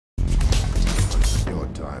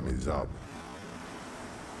time is up.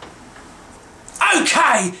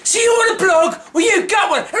 Okay, so you want a blog? Well, you got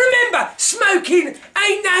one. And remember, smoking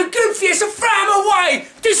ain't no good for you, so throw 'em away.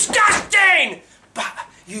 Disgusting! But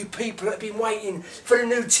you people that have been waiting for the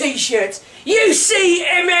new t-shirts,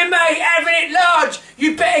 UCMMA having it large,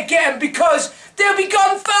 you better get them because they'll be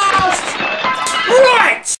gone fast.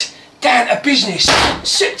 Right, down to business.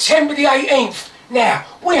 September the 18th. Now,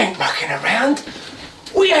 we ain't mucking around.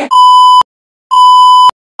 We ain't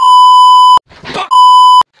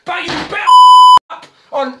but you better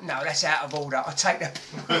on. No, that's out of order. I take that.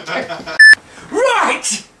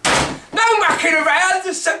 Right! No mucking around.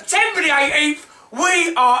 September the 18th,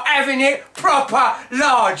 we are having it proper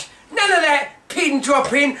large. None of that pin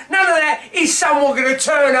dropping. None of that is someone going to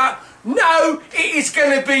turn up. No, it is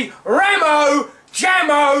going to be Ramo,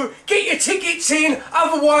 Jammo. Get your tickets in.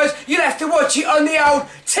 Otherwise, you'll have to watch it on the old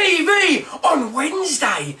TV on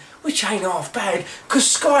Wednesday. Which ain't half bad, because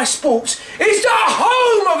Sky Sports is the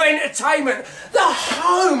home of entertainment, the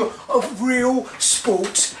home of real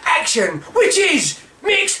sports action, which is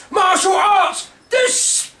mixed martial arts, the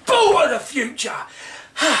sport of the future.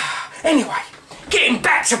 Anyway, getting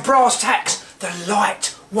back to brass tacks, the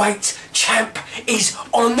lightweight champ is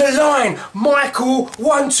on the line. Michael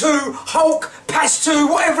 1-2 Hulk Pass 2,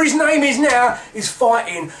 whatever his name is now, is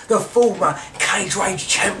fighting the former cage rage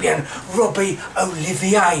champion Robbie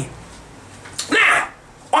Olivier. Now,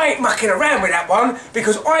 I ain't mucking around with that one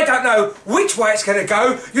because I don't know which way it's going to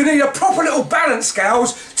go. You need a proper little balance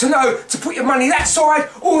scales to know to put your money that side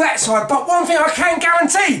or that side. But one thing I can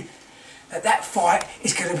guarantee, that fight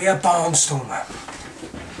is going to be a barnstormer.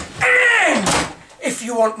 And if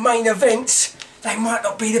you want main events, they might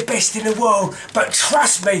not be the best in the world, but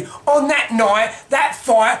trust me, on that night, that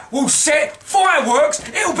fight will set fireworks.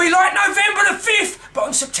 It'll be like November the 5th, but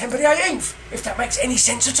on September the 18th, if that makes any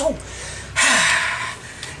sense at all.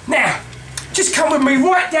 Now, just come with me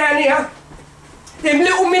right down here. Them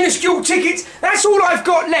little minuscule tickets, that's all I've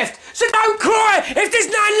got left. So don't cry if there's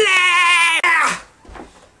none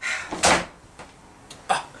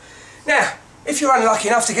left. Now, if you're unlucky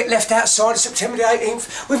enough to get left outside September the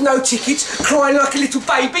 18th with no tickets, crying like a little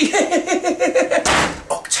baby,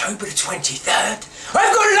 October the 23rd,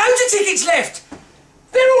 I've got loads of tickets left.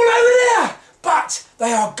 They're all over there, but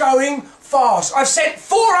they are going fast. I've sent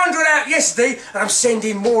 400 out yesterday and I'm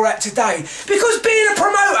sending more out today because being a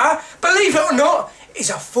promoter, believe it or not,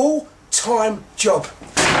 is a full-time job.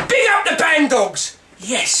 Big up the band dogs.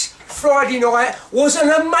 Yes, Friday night was an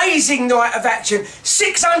amazing night of action.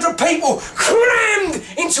 600 people crammed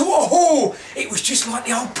into a hall. It was just like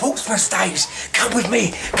the old Portsmouth days. Come with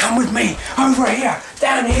me, over here,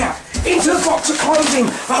 down here, into the box of clothing.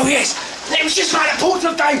 Oh yes, it was just like the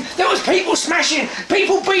Portsmouth days. There was people smashing,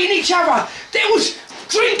 people beating each other. There was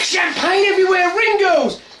drink champagne everywhere, ring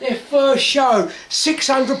girls. Their first show,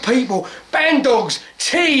 600 people, band dogs,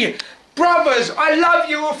 tea, brothers, I love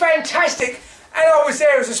you, were fantastic. And I was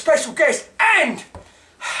there as a special guest, and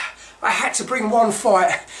I had to bring one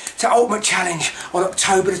fight to Ultimate Challenge on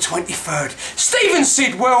October the 23rd. Stephen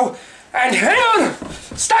Sidwell, and hang on,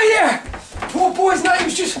 stay there. Poor boy's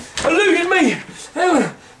name's just eluded me. Hang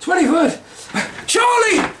on, 23rd.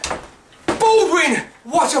 Charlie Baldwin.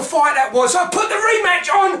 What a fight that was. I put the rematch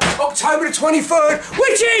on October the 23rd,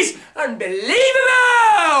 which is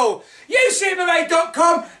unbelievable.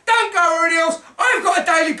 UCMMA.com. Don't go anywhere else. I've got a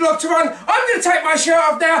daily blog to run. I'm going to take my shirt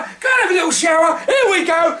off now. Go and have a little shower. Here we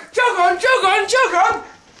go. Jog on, jog on, jog on.